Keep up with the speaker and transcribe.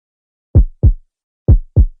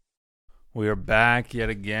We are back yet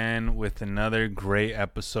again with another great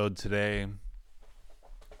episode today.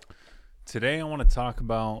 Today I want to talk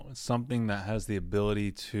about something that has the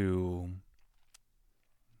ability to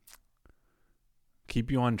keep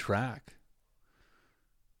you on track,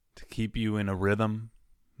 to keep you in a rhythm,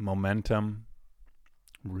 momentum,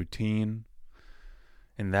 routine,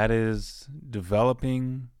 and that is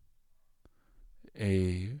developing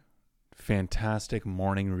a fantastic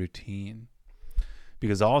morning routine.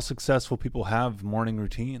 Because all successful people have morning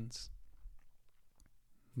routines.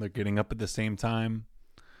 They're getting up at the same time.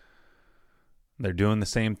 They're doing the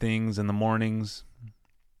same things in the mornings.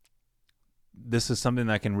 This is something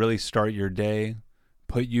that can really start your day,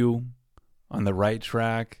 put you on the right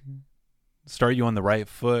track, start you on the right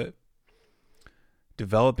foot.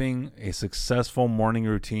 Developing a successful morning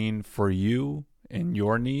routine for you and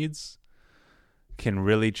your needs can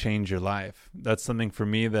really change your life. That's something for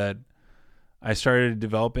me that I started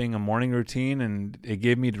developing a morning routine, and it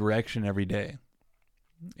gave me direction every day.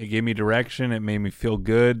 It gave me direction. It made me feel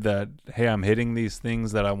good that, hey, I'm hitting these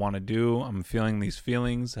things that I want to do. I'm feeling these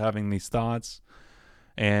feelings, having these thoughts.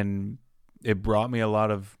 And it brought me a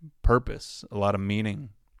lot of purpose, a lot of meaning.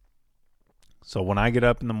 So when I get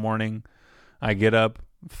up in the morning, I get up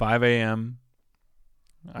 5 a.m.,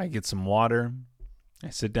 I get some water,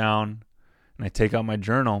 I sit down, and I take out my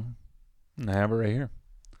journal, and I have it right here.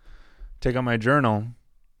 Take out my journal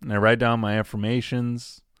and I write down my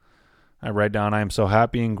affirmations. I write down, I am so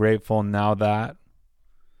happy and grateful now that.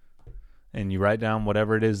 And you write down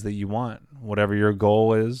whatever it is that you want, whatever your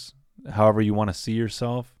goal is, however you want to see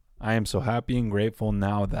yourself. I am so happy and grateful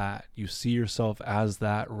now that. You see yourself as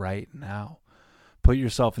that right now. Put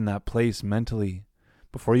yourself in that place mentally.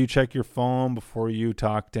 Before you check your phone, before you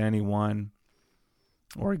talk to anyone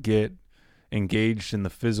or get engaged in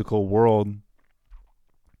the physical world,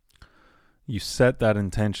 you set that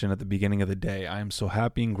intention at the beginning of the day. I am so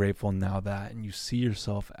happy and grateful now that, and you see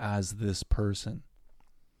yourself as this person.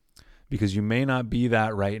 Because you may not be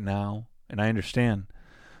that right now, and I understand,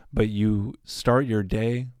 but you start your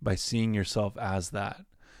day by seeing yourself as that.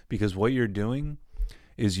 Because what you're doing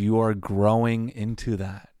is you are growing into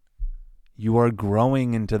that. You are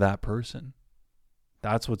growing into that person.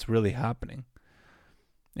 That's what's really happening.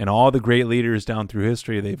 And all the great leaders down through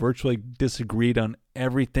history, they virtually disagreed on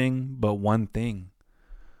everything but one thing.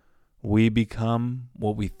 We become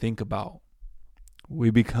what we think about. We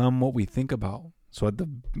become what we think about. So at the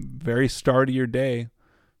very start of your day,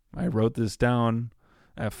 I wrote this down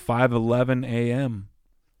at 5:11 a.m.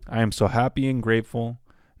 I am so happy and grateful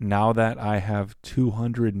now that I have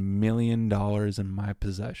 $200 million in my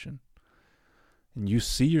possession. And you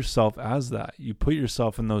see yourself as that. You put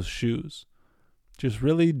yourself in those shoes. Just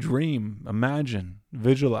really dream, imagine,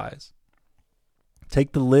 visualize.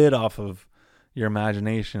 Take the lid off of your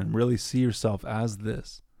imagination and really see yourself as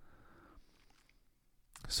this.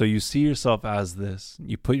 So you see yourself as this.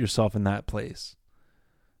 You put yourself in that place.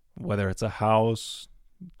 Whether it's a house,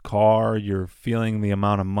 car, you're feeling the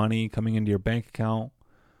amount of money coming into your bank account.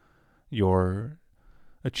 You're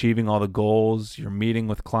achieving all the goals. You're meeting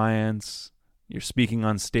with clients. You're speaking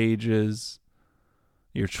on stages.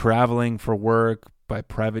 You're traveling for work by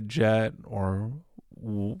private jet or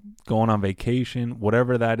going on vacation,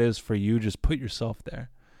 whatever that is for you, just put yourself there.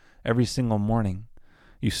 Every single morning,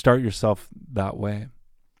 you start yourself that way.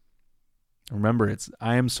 Remember,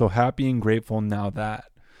 I am so happy and grateful now that.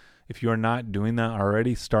 If you are not doing that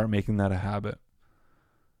already, start making that a habit.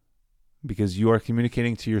 Because you are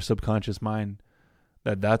communicating to your subconscious mind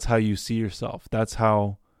that that's how you see yourself. That's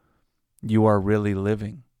how you are really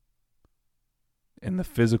living. And the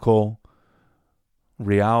physical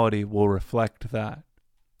reality will reflect that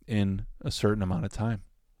in a certain amount of time.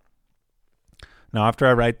 Now, after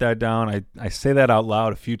I write that down, I say that out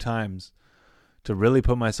loud a few times to really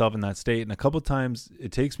put myself in that state. And a couple times,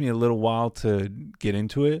 it takes me a little while to get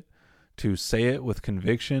into it, to say it with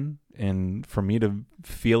conviction, and for me to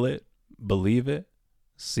feel it, believe it,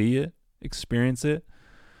 see it, experience it.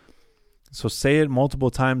 So say it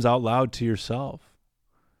multiple times out loud to yourself.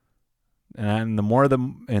 And the more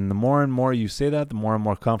and more you say that, the more and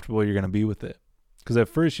more comfortable you're going to be with it. Because at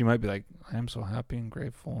first you might be like, I am so happy and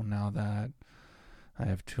grateful now that I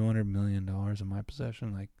have $200 million in my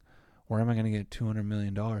possession. Like, where am I going to get $200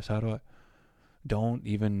 million? How do I? Don't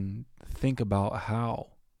even think about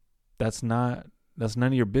how. That's none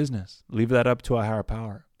of your business. Leave that up to a higher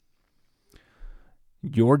power.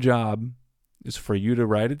 Your job is for you to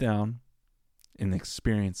write it down and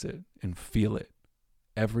experience it and feel it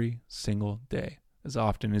every single day as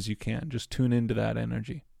often as you can. Just tune into that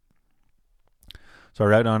energy. So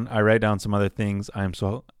I write down some other things. I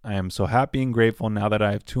am so happy and grateful now that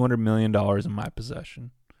I have $200 million in my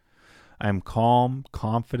possession. I am calm,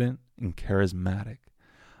 confident, and charismatic.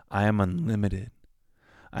 I am unlimited.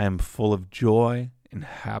 I am full of joy and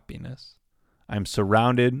happiness. I am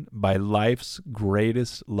surrounded by life's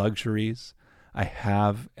greatest luxuries. I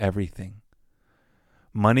have everything.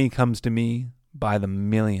 Money comes to me by the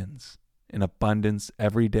millions in abundance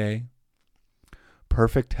every day.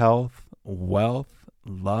 Perfect health, wealth,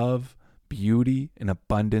 love, beauty, and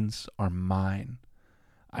abundance are mine.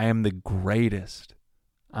 I am the greatest.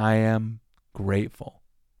 I am grateful.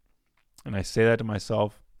 And I say that to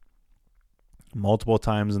myself multiple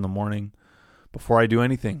times in the morning before I do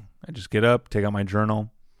anything. I just get up, take out my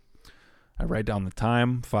journal. I write down the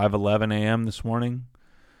time, 5:11 a.m. this morning.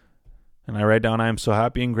 And I write down, I am so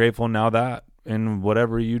happy and grateful now that, and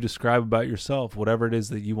whatever you describe about yourself, whatever it is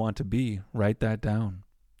that you want to be, write that down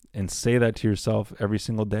and say that to yourself every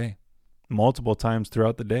single day, multiple times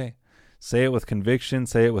throughout the day. Say it with conviction,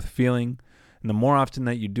 say it with feeling. And the more often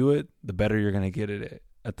that you do it, the better you're going to get at it.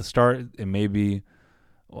 At the start, it may be,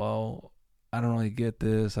 well, I don't really get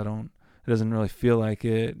this. It doesn't really feel like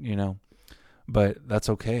it, but that's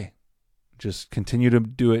okay. Just continue to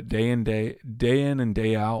do it day in and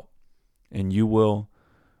day out, and you will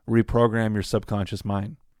reprogram your subconscious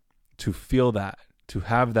mind to feel that, to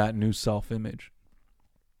have that new self-image.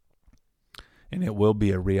 And it will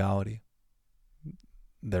be a reality.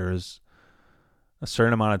 There is a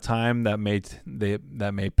certain amount of time that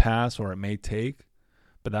may pass or it may take,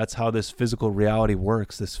 but that's how this physical reality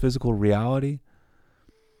works. This physical reality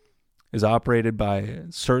is operated by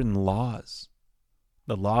certain laws.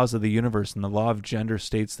 The laws of the universe, and the law of gender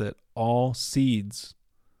states that all seeds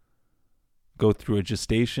go through a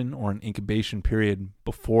gestation or an incubation period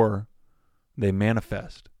before they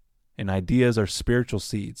manifest. And ideas are spiritual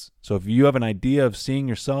seeds. So if you have an idea of seeing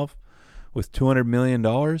yourself with $200 million,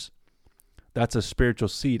 that's a spiritual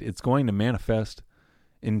seed. It's going to manifest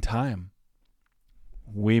in time.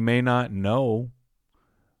 We may not know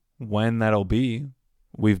when that'll be.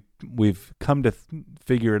 We've come to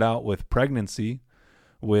figure it out with pregnancy,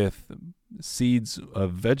 with seeds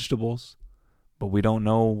of vegetables, but we don't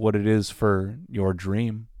know what it is for your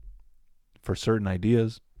dream, for certain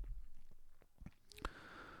ideas.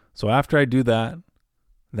 So after I do that,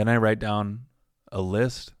 then I write down a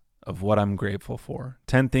list of what I'm grateful for.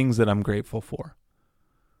 10 things that I'm grateful for.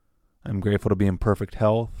 I'm grateful to be in perfect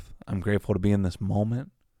health. I'm grateful to be in this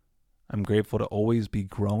moment. I'm grateful to always be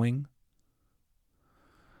growing.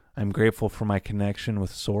 I'm grateful for my connection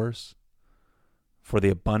with Source, for the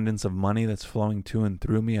abundance of money that's flowing to and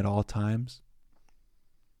through me at all times.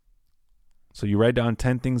 So you write down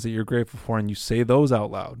 10 things that you're grateful for, and you say those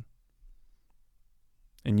out loud.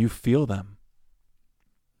 And you feel them.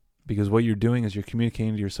 Because what you're doing is you're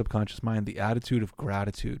communicating to your subconscious mind the attitude of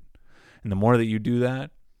gratitude. And the more that you do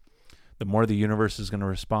that, the more the universe is going to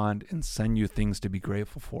respond and send you things to be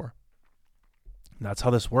grateful for. And that's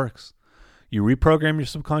how this works. You reprogram your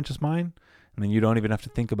subconscious mind, and then you don't even have to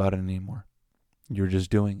think about it anymore. You're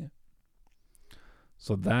just doing it.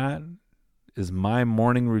 So that is my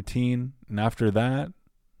morning routine. And after that,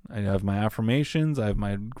 I have my affirmations, I have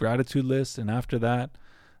my gratitude list, and after that,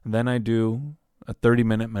 then I do a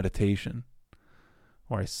 30-minute meditation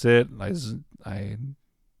where I sit, I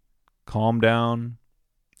calm down,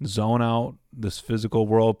 zone out this physical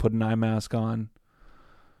world, put an eye mask on,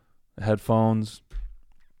 headphones,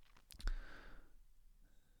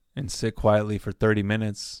 and sit quietly for 30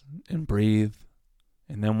 minutes and breathe.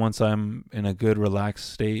 And then once I'm in a good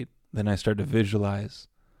relaxed state, then I start to visualize,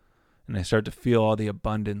 and I start to feel all the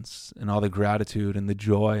abundance and all the gratitude and the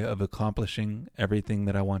joy of accomplishing everything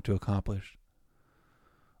that I want to accomplish.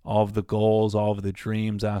 All of the goals, all of the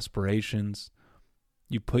dreams, aspirations,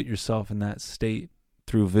 you put yourself in that state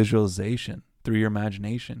through visualization, through your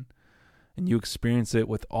imagination, and you experience it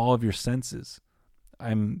with all of your senses.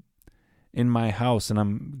 I'm in my house and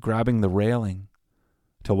I'm grabbing the railing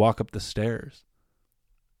to walk up the stairs.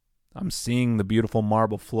 I'm seeing the beautiful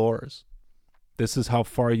marble floors. This is how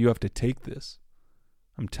far you have to take this.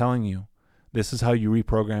 I'm telling you, this is how you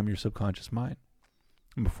reprogram your subconscious mind.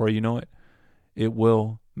 And before you know it, it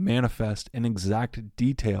will manifest in exact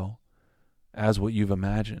detail as what you've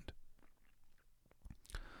imagined.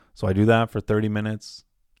 So I do that for 30 minutes.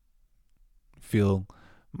 Feel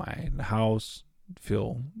my house,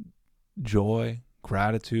 feel joy,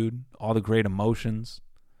 gratitude, all the great emotions.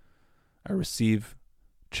 I receive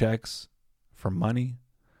checks for money.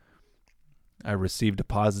 I receive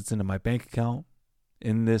deposits into my bank account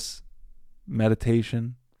in this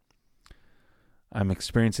meditation. I'm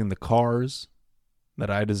experiencing the cars that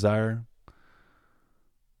I desire.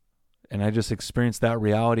 And I just experience that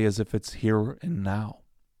reality as if it's here and now.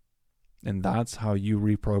 And that's how you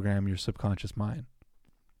reprogram your subconscious mind.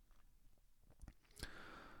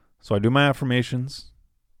 So I do my affirmations.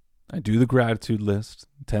 I do the gratitude list,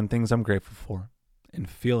 10 things I'm grateful for, and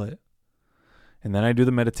feel it. And then I do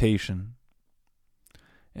the meditation.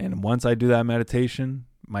 And once I do that meditation,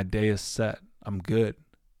 my day is set. I'm good.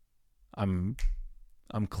 I'm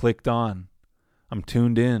clicked on. I'm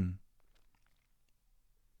tuned in.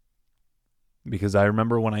 Because I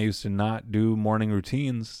remember when I used to not do morning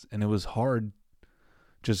routines, and it was hard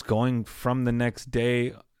just going from the next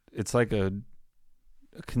day. It's like a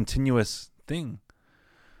continuous thing.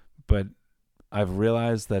 But I've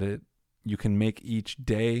realized that you can make each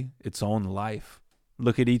day its own life.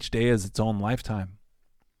 Look at each day as its own lifetime.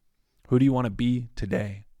 Who do you want to be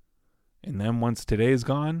today? And then once today is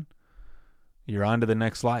gone, you're on to the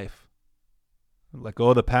next life. Let go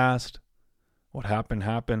of the past. What happened,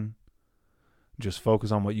 happened. Just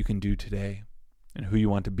focus on what you can do today and who you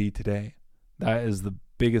want to be today. That is the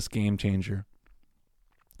biggest game changer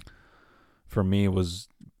for me, was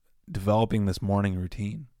developing this morning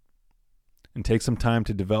routine. And take some time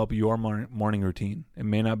to develop your morning routine. It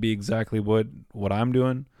may not be exactly what I'm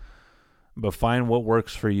doing, but find what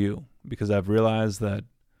works for you. Because I've realized that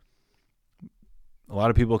a lot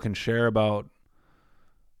of people can share about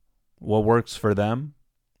what works for them,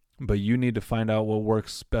 but you need to find out what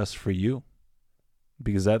works best for you.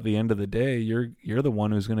 Because at the end of the day, you're the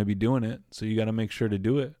one who's going to be doing it. So you got to make sure to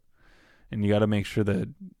do it. And you got to make sure that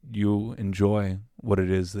you enjoy what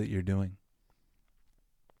it is that you're doing.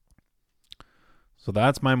 So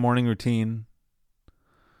that's my morning routine.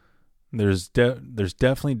 There's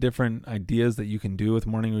definitely different ideas that you can do with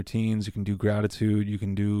morning routines. You can do gratitude. You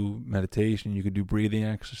can do meditation. You can do breathing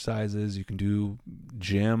exercises. You can do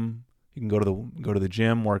gym. You can go to the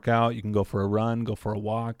gym, work out. You can go for a run, go for a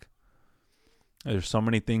walk. There's so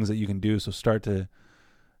many things that you can do. So start to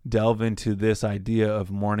delve into this idea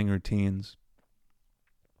of morning routines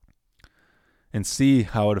and see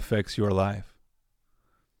how it affects your life.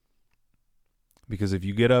 Because if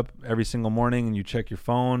you get up every single morning and you check your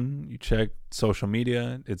phone, you check social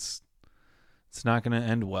media, it's not going to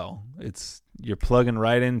end well. You're plugging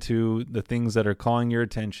right into the things that are calling your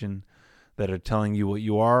attention, that are telling you what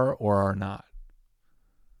you are or are not.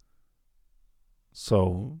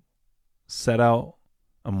 So set out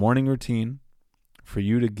a morning routine for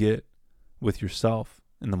you to get with yourself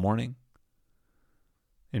in the morning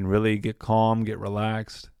and really get calm, get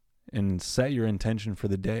relaxed, and set your intention for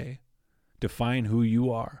the day. Define who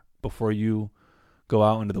you are before you go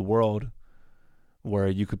out into the world where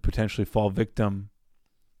you could potentially fall victim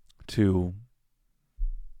to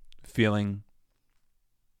feeling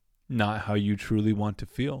not how you truly want to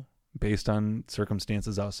feel based on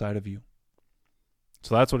circumstances outside of you.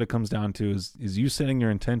 So that's what it comes down to, is you setting your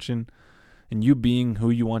intention and you being who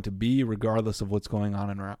you want to be regardless of what's going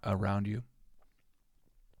on around you.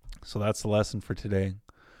 So that's the lesson for today.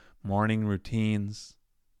 Morning routines.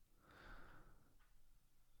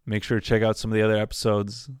 Make sure to check out some of the other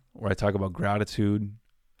episodes where I talk about gratitude,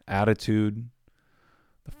 attitude,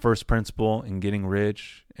 the first principle in getting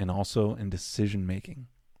rich, and also in decision making.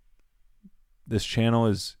 This channel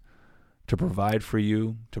is to provide for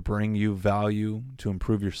you, to bring you value, to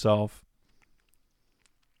improve yourself,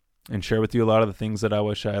 and share with you a lot of the things that I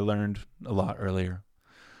wish I learned a lot earlier.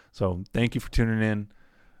 So thank you for tuning in.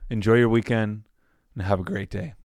 Enjoy your weekend and have a great day.